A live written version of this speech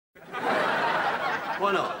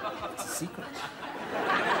Why not? It's a secret.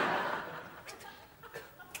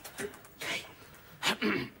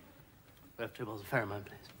 We have 2 bottles of pheromone,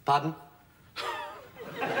 please. Pardon?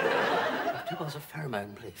 We have 2 bottles of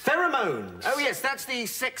pheromone, please. Pheromones? Oh, yes, that's the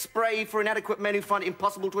sex spray for inadequate men who find it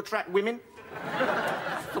impossible to attract women.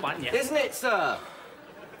 The one, yes. Isn't it, sir?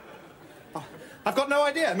 Oh, I've got no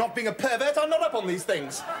idea. Not being a pervert, I'm not up on these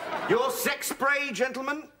things. Your sex spray,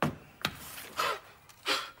 gentlemen?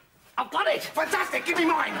 I've got it! Fantastic! Give me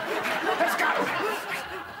mine! Let's go!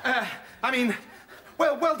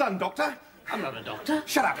 Well done, Doctor. I'm not a doctor.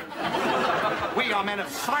 Shut up. We are men of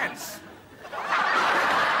science.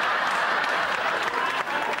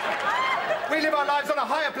 We live our lives on a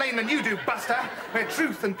higher plane than you do, Buster, where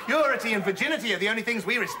truth and purity and virginity are the only things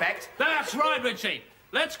we respect. That's right, Richie.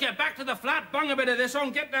 Let's get back to the flat, bung a bit of this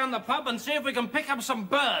on, get down the pub and see if we can pick up some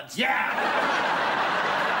birds. Yeah!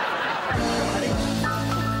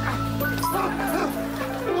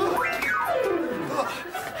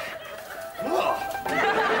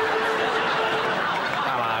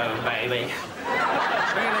 Hello, baby.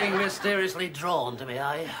 Feeling mysteriously drawn to me,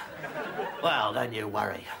 are you? Well, don't you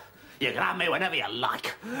worry. You can have me whenever you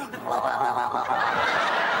like.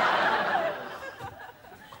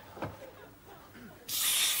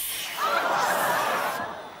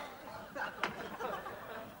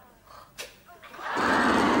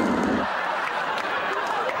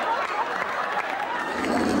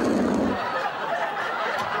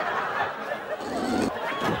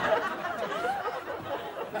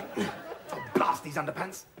 Blast these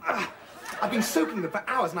underpants. I've been soaking them for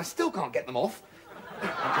hours and I still can't get them off.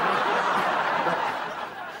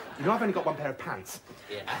 You know I've only got 1 pair of pants.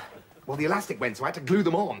 Yeah? Well, the elastic went, so I had to glue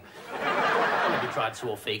them on. Have you tried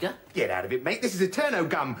Swarfiga? Get out of it, mate. This is Eterno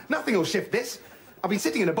gum. Nothing will shift this. I've been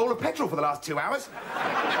sitting in a bowl of petrol for the last 2 hours.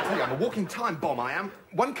 I tell you, I'm a walking time bomb, I am.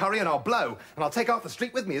 1 curry and I'll blow. And I'll take half the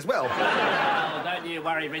street with me as well. Oh, don't you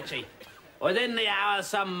worry, Richie. Within the hour,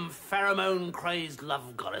 some pheromone-crazed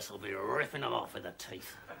love goddess will be ripping them off with her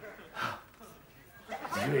teeth.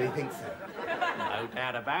 Do you really think so? No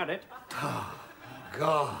doubt about it. Oh,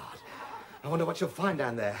 God. I wonder what you'll find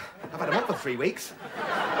down there. I've had them on for 3 weeks. What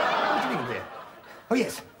are you doing here? Oh,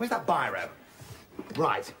 yes. Where's that biro?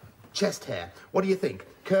 Right. Chest hair. What do you think?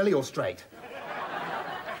 Curly or straight?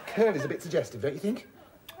 Curly's a bit suggestive, don't you think?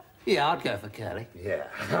 Yeah, I'd go for curly. Yeah.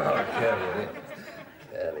 Oh, curly it is.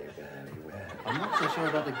 Curly, well. I'm not so sure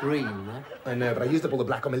about the green, though. I know, but I used up all the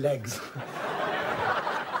black on my legs.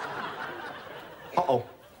 Uh-oh.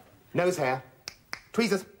 Nose hair.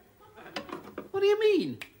 Tweezers. What do you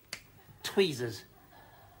mean? Tweezers?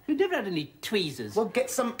 You've never had any tweezers. Well, get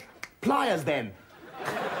some pliers, then.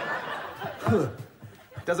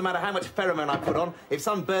 Doesn't matter how much pheromone I put on. If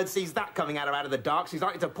some bird sees that coming at her out of the dark, she's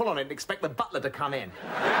likely to pull on it and expect the butler to come in.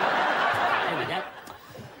 There we go.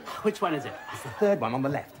 Which one is it? It's the 3rd one on the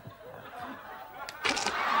left. Brace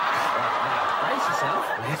yourself.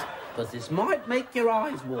 Yes. Because this might make your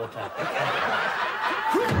eyes water.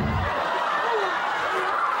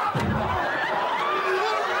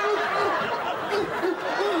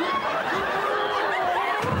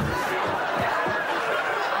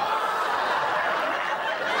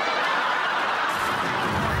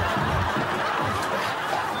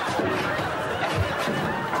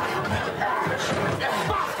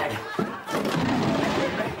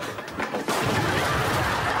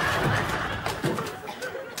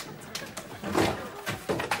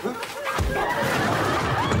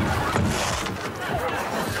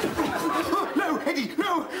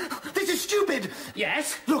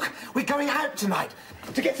 Yes? Look, we're going out tonight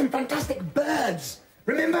to get some fantastic birds.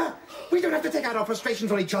 Remember? We don't have to take out our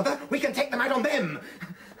frustrations on each other. We can take them out on them.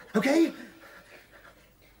 Okay?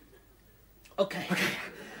 Okay. Okay.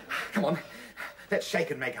 Come on. Let's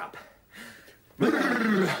shake and make up. Great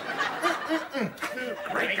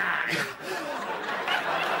guy.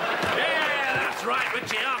 Yeah, that's right,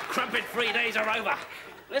 Richie. Our crumpet-free days are over.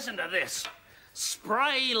 Listen to this.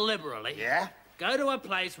 Spray liberally. Yeah? Go to a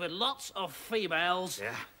place with lots of females.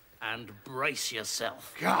 Yeah. And brace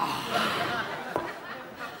yourself. God.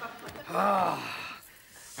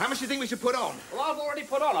 How much do you think we should put on? Well, I've already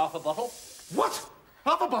put on half a bottle. What?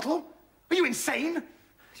 Half a bottle? Are you insane?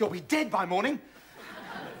 You'll be dead by morning.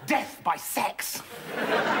 Death by sex.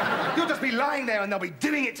 You'll just be lying there and they'll be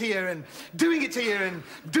doing it to you and doing it to you and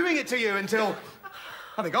doing it to you until...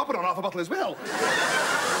 I think I'll put on half a bottle as well.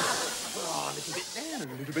 Oh, a little bit there,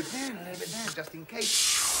 and a little bit there, and a little bit there, just in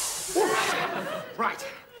case. Right.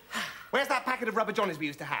 Where's that packet of rubber johnnies we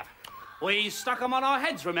used to have? We stuck them on our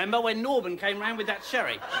heads, remember, when Norman came round with that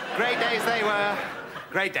sherry? Great days they were.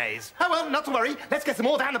 Great days. Oh, well, not to worry. Let's get some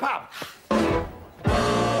more down the pub.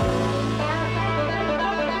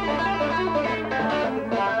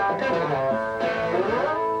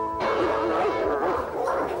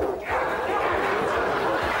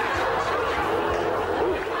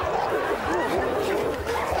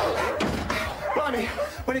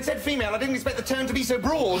 When it said female, I didn't expect the term to be so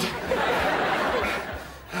broad.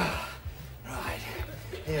 Right,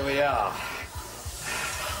 here we are.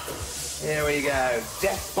 Here we go.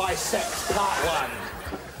 Death by sex, part 1.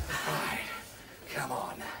 Right, come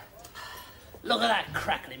on. Look at that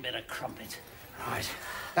crackling bit of crumpet. Right,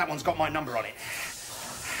 that one's got my number on it.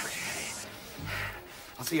 Okay.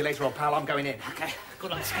 I'll see you later, old pal. I'm going in. Okay,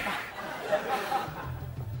 good luck, Skipper.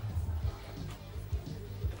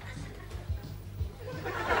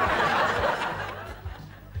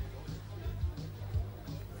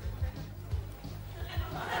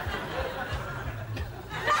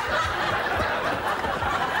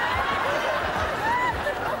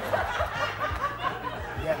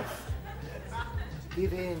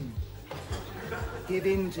 Give in. Give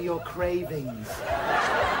in to your cravings.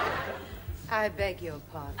 I beg your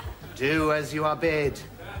pardon. Do as you are bid.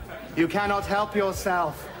 You cannot help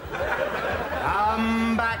yourself.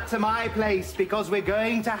 Come back to my place because we're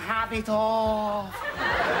going to have it off.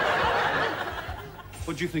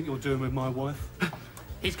 What do you think you're doing with my wife?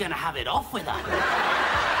 He's going to have it off with her.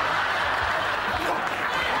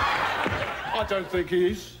 I don't think he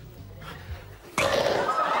is.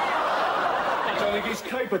 I don't think he's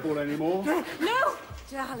capable anymore. No!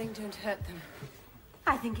 Darling, don't hurt them.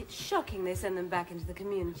 I think it's shocking they send them back into the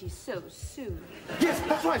community so soon. Yes,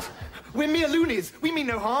 that's right. We're mere loonies. We mean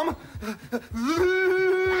no harm.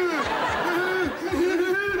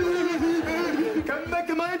 Come back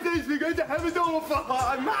to my place. We're going to have it off.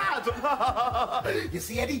 I'm mad. You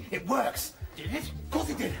see, Eddie, it works. Did it? Of course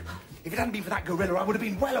it did. If it hadn't been for that gorilla, I would have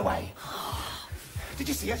been well away. Did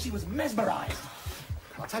you see her? She was mesmerised.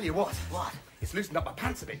 I'll tell you what. What? It's loosened up my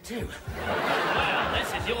pants a bit, too. Well,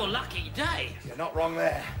 this is your lucky day. You're not wrong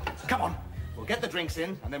there. Come on. We'll get the drinks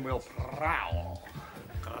in, and then we'll prowl.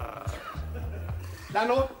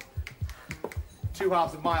 Landlord, 2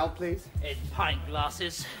 halves of mild, please. In pint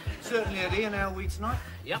glasses. Certainly, Eddie, and how are we tonight?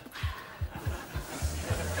 Yep.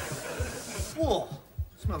 Whoa,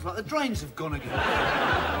 smells like the drains have gone again.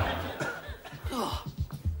 Oh,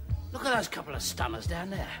 look at those couple of stunners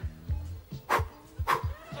down there.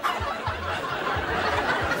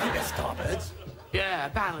 Starbirds. Yeah,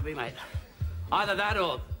 Barnaby, mate. Either that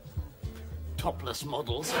or topless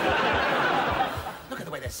models. Look at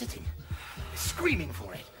the way they're sitting. They're screaming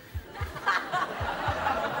for it.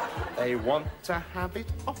 They want to have it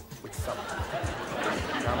off with something.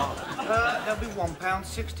 Come on. There'll be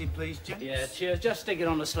 £1.60, please, gents. Yeah, cheers. Just stick it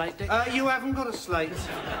on the slate, Dick. You haven't got a slate.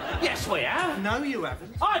 Yes, we have. No, you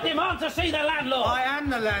haven't. I demand to see the landlord. I am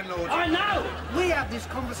the landlord. I know. We have this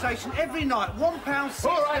conversation every night. £1.60.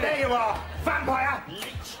 All right, there you are. Vampire.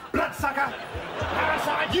 Leech. Bloodsucker.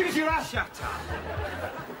 Parasite. Usurer. Shut up.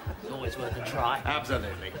 It's always worth a try.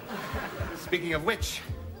 Absolutely. Speaking of which,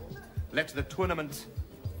 let the tournament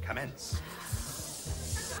commence.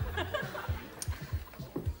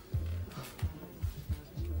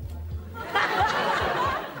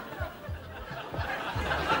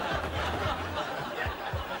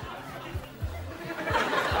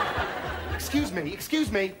 Excuse me,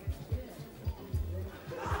 excuse me. Is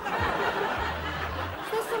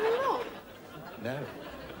there something wrong? No,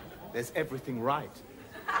 there's everything right.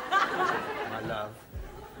 My love.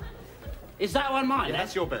 Is that one mine, Yeah, then?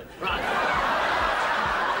 that's your bed. Right.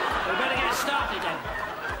 We better get started, then.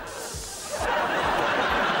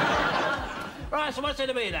 Right, so what's it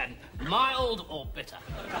to be, then? Mild or bitter?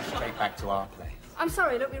 Straight back to our place. I'm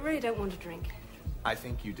sorry, look, we really don't want to drink. I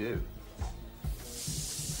think you do.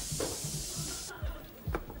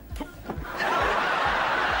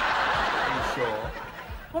 Are you sure?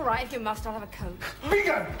 All right, if you must, I'll have a Coke.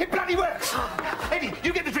 Bingo! It bloody works! Eddie,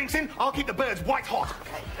 you get the drinks in, I'll keep the birds white hot.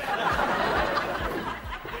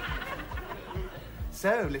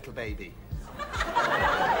 So, little baby,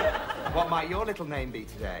 what might your little name be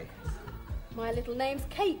today? My little name's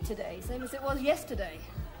Kate today, same as it was yesterday.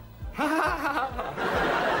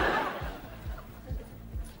 I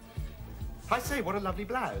say, what a lovely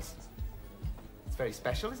blouse. It's very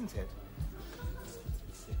special, isn't it?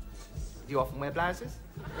 Do you often wear blouses?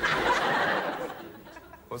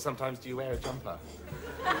 Or sometimes do you wear a jumper?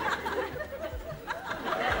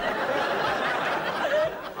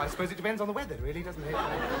 I suppose it depends on the weather, really, doesn't it?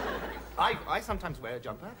 I sometimes wear a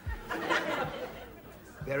jumper.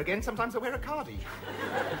 There again, sometimes I wear a cardi.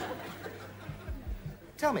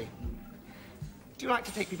 Tell me, do you like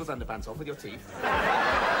to take people's underpants off with your teeth?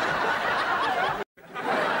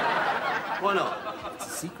 Why not? It's a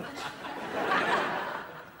secret.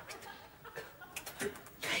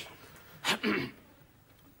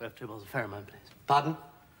 We have 2 bottles of pheromone, please. Pardon?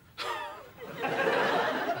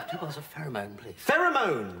 2 bottles of pheromone, please.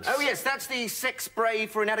 Pheromones? Oh, yes, that's the sex spray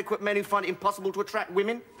for inadequate men who find it impossible to attract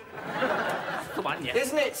women. Come on, yes.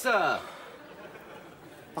 Isn't it, sir?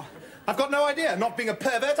 I've got no idea. Not being a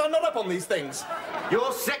pervert, I'm not up on these things.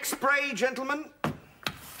 Your sex spray, gentlemen?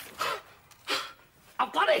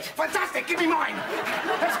 I've got it! Fantastic! Give me mine!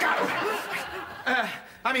 Let's go!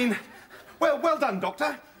 Well done,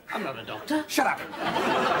 Doctor. I'm not a doctor. Shut up.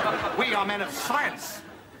 We are men of science.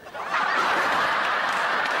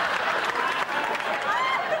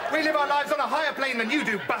 We live our lives on a higher plane than you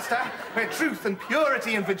do, Buster, where truth and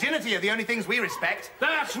purity and virginity are the only things we respect.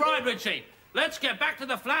 That's right, Richie. Let's get back to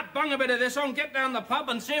the flat, bung a bit of this on, get down the pub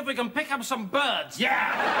and see if we can pick up some birds.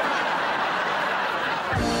 Yeah!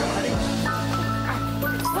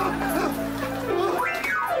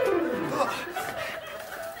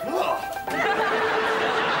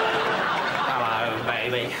 Hello,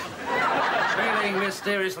 baby. Feeling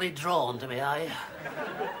mysteriously drawn to me, eh?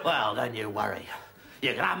 Well, don't you worry.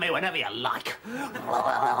 You can have me whenever you like.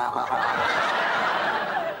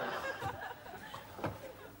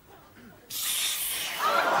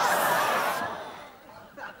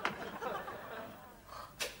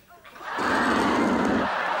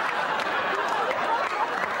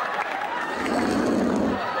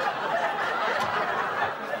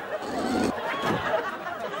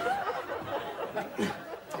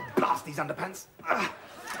 Blast these underpants.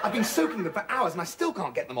 I've been soaking them for hours and I still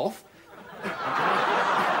can't get them off.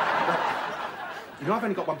 You know, I've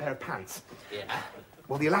only got one pair of pants. Yeah?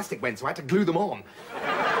 Well, the elastic went, so I had to glue them on.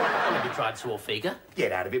 Have you tried Swarfiga?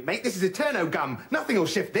 Get out of it, mate. This is Eterno gum. Nothing will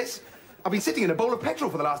shift this. I've been sitting in a bowl of petrol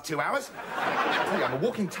for the last 2 hours. I tell you, I'm a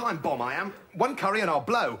walking time bomb, I am. One curry and I'll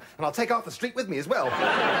blow. And I'll take half the street with me as well.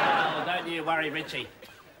 Oh, don't you worry, Richie.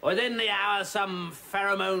 Within the hour, some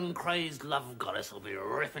pheromone-crazed love goddess will be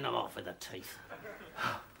ripping them off with her teeth.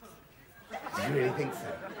 Do you really think so?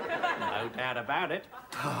 No doubt about it.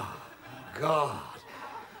 God.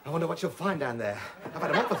 I wonder what you'll find down there. I've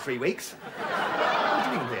had them on for 3 weeks. What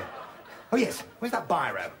are you doing here? Oh, yes. Where's that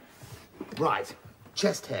biro? Right.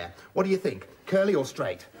 Chest hair. What do you think? Curly or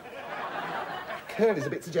straight? Curly's a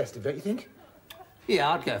bit suggestive, don't you think?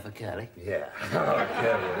 Yeah, I'd go for curly. Yeah. Oh,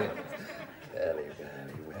 curly it is. Curly,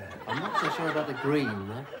 well. I'm not so sure about the green,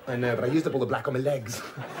 though. I know, but I used up all the black on my legs.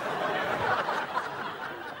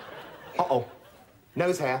 Uh-oh.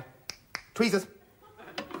 Nose hair. Tweezers.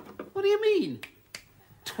 What do you mean?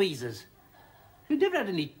 Tweezers? You've never had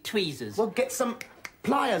any tweezers. Well, get some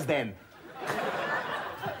pliers, then.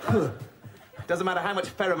 Doesn't matter how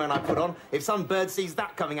much pheromone I put on. If some bird sees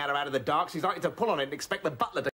that coming at her out of the dark, she's likely to pull on it and expect the butler to